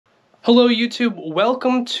Hello YouTube,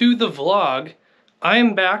 welcome to the vlog. I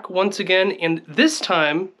am back once again, and this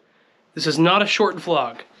time, this is not a short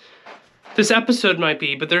vlog. This episode might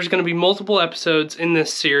be, but there's going to be multiple episodes in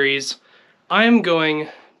this series. I am going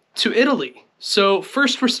to Italy. So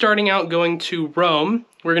first we're starting out going to Rome.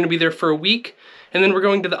 We're going to be there for a week, and then we're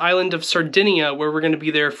going to the island of Sardinia, where we're going to be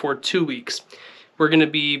there for 2 weeks. We're going to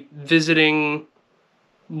be visiting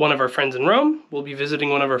one of our friends in Rome. We'll be visiting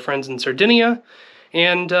one of our friends in Sardinia.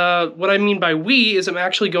 And what I mean by we is I'm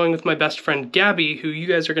actually going with my best friend Gabby, who you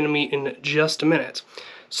guys are going to meet in just a minute.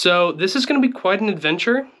 So this is going to be quite an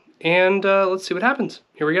adventure, and let's see what happens.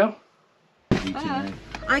 Here we go.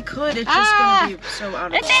 I could, it's just going to be so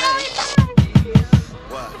out of place.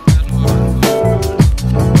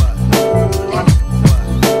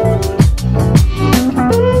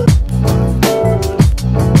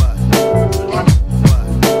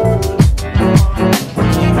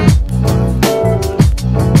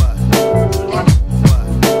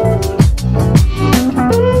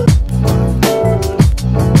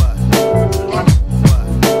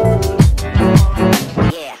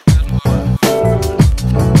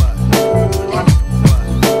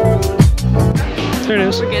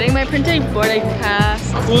 We're getting my printed boarding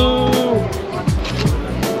pass. Whoa!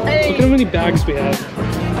 Hey. Look at how many bags we have.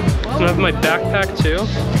 And I have my backpack too.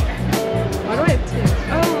 Why do I have two?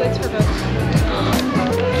 Oh, it's for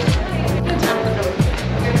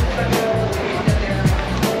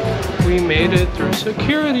both. We made it through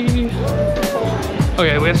security.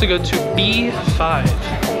 Okay, we have to go to B5.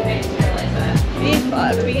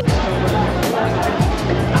 B5.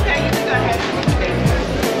 Okay, you can go ahead.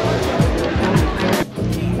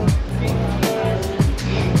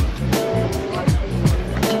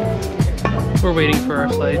 We're waiting for our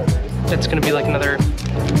flight. It's gonna be like another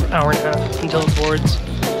hour and a half until it boards.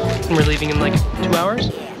 And we're leaving in like 2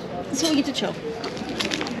 hours. So we get to chill.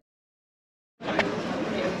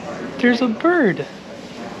 There's a bird.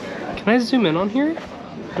 Can I zoom in on here?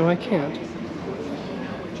 No, I can't.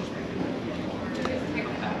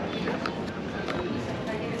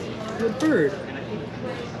 The bird.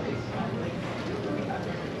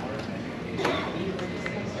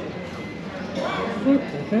 What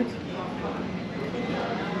the heck?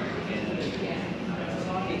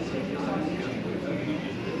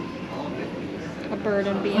 A bird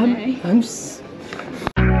and B&A.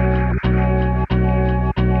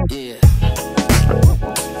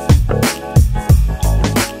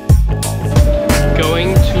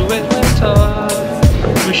 Going to Atlanta.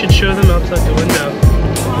 We should show them outside the window.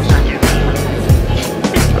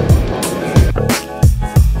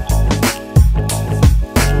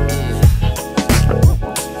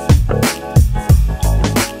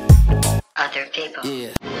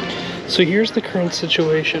 So here's the current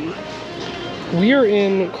situation. We are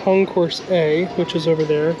in Concourse A, which is over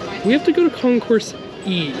there. We have to go to Concourse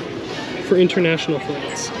E for international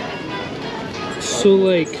flights. So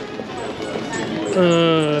like,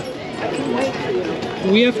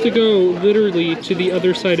 we have to go literally to the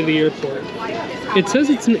other side of the airport. It says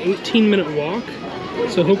it's an 18-minute walk,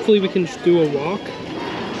 so hopefully we can just do a walk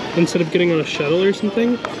instead of getting on a shuttle or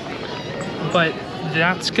something. But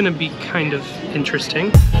that's gonna be kind of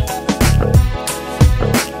interesting.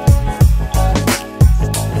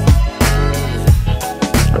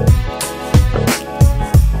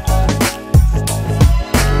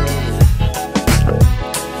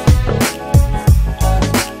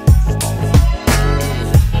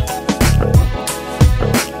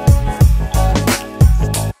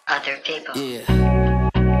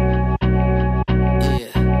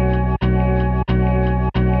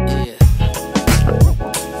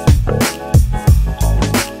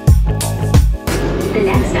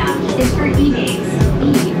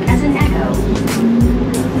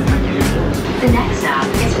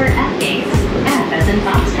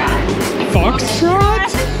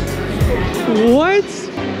 What?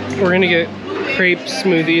 We're gonna get crepe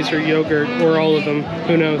smoothies or yogurt or all of them.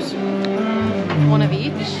 Who knows? One of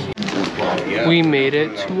each. We made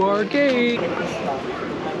it to our gate.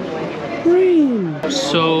 Rain.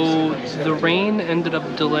 So the rain ended up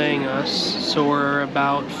delaying us. So we're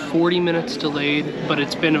about 40 minutes delayed, but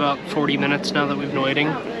it's been about 40 minutes now that we've been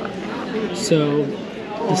waiting. So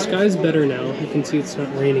the sky's better now. You can see it's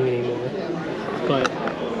not raining anymore. But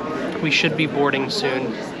we should be boarding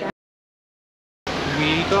soon.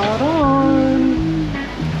 We got on.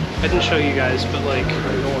 I didn't show you guys, but like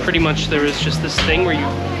pretty much there was just this thing where you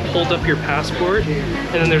pulled up your passport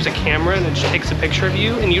and then there's a camera and it just takes a picture of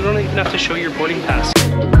you and you don't even have to show your boarding pass.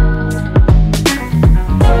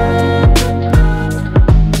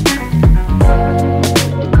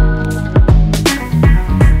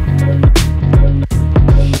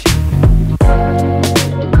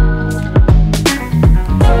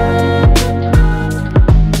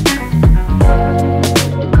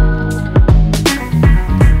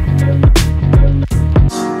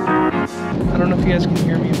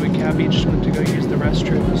 Abby just went to go use the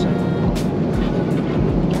restroom, so.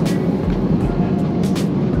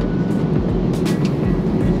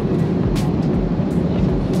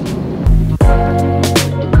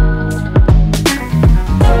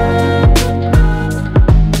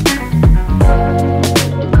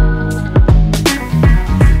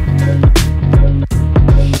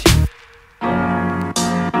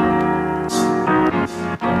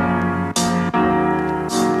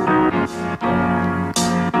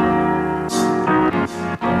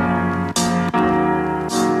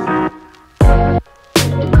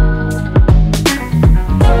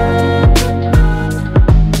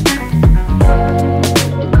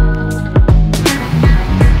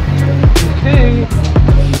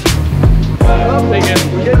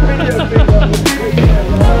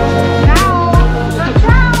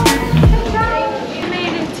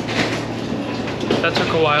 That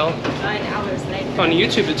took a while. 9 hours later. On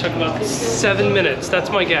YouTube, it took about 7 minutes.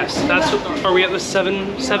 That's my guess. Are we at the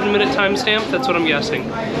 7-minute timestamp? That's what I'm guessing.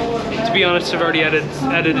 To be honest, I've already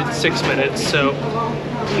edited 6 minutes, so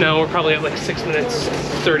no, we're probably at like 6 minutes,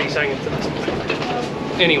 30 seconds at this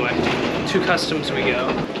point. Anyway, to customs we go.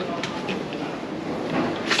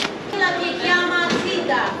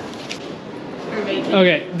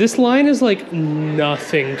 Okay, this line is like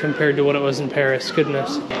nothing compared to what it was in Paris,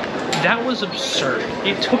 goodness. That was absurd.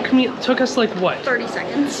 It took us like what? 30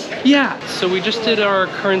 seconds. Yeah, so we just did our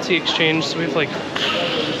currency exchange, so we have like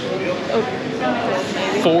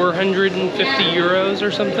 450 euros or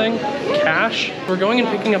something, cash. We're going and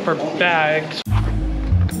picking up our bags.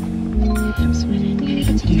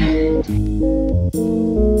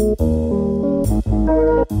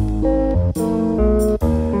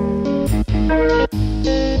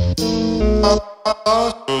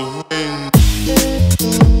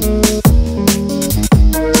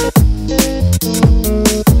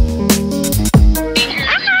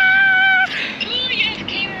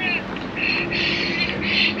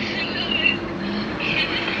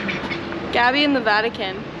 Gabby in the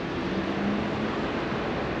Vatican.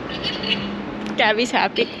 Gabby's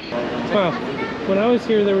happy. Wow, when I was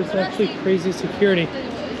here there was actually crazy security.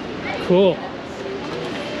 Cool.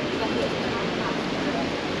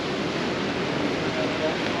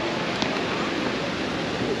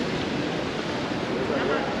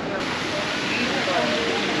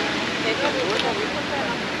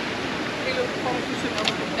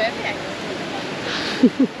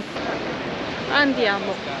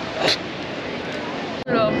 Andiamo.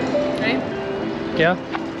 Ready? Yeah?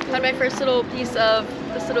 Had my first little piece of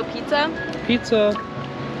this little pizza. Pizza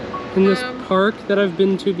in this park that I've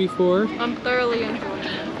been to before. I'm thoroughly enjoying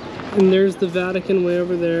it. And there's the Vatican way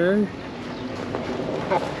over there.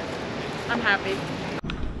 I'm happy.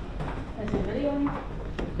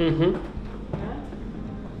 Mm-hmm.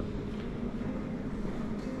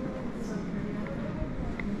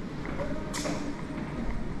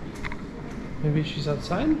 Maybe she's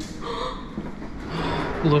outside?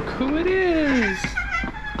 Look who it is!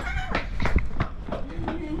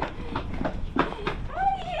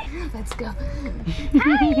 Let's go.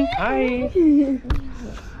 Hi!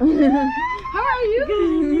 How are you?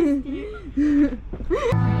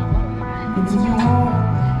 Continue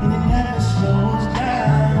on, and it never slows down.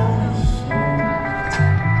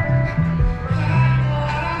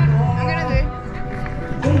 I'm gonna do it.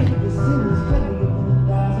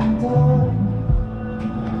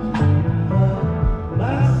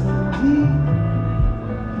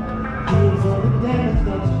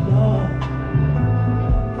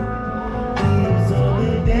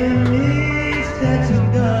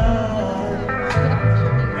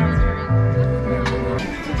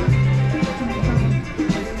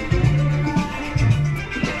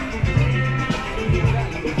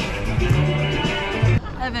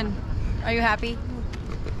 Evan, are you happy?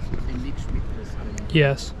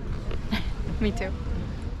 Yes. Me too.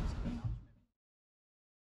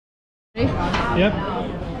 Yep.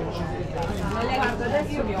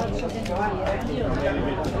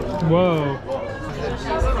 Whoa.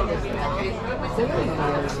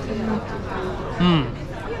 Hmm.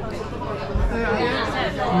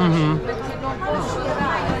 Mm-hmm.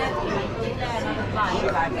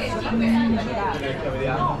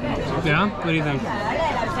 Yeah? What do you think?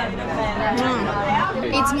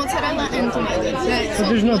 It's mozzarella and tomato. But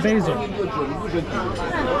there's no basil.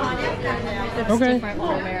 Okay.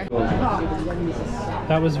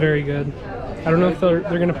 That was very good. I don't know if they're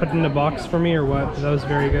gonna put it in a box for me or what, but that was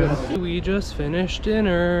very good. We just finished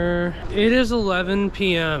dinner. It is 11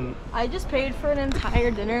 p.m. I just paid for an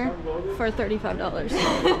entire dinner for $35.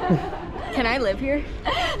 Can I live here?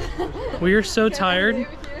 We are so tired.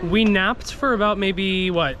 We napped for about maybe,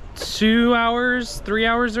 what, 2 hours, 3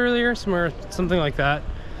 hours earlier, something like that.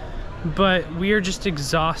 But we are just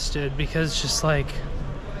exhausted because just like,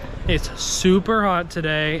 it's super hot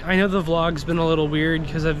today. I know the vlog's been a little weird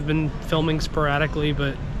because I've been filming sporadically,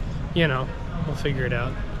 but you know, we'll figure it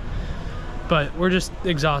out. But we're just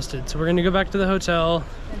exhausted. So we're gonna go back to the hotel,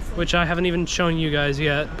 which I haven't even shown you guys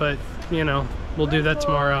yet, but you know, we'll do that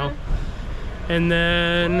tomorrow. And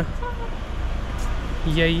then,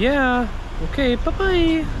 yeah. Okay,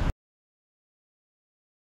 bye-bye.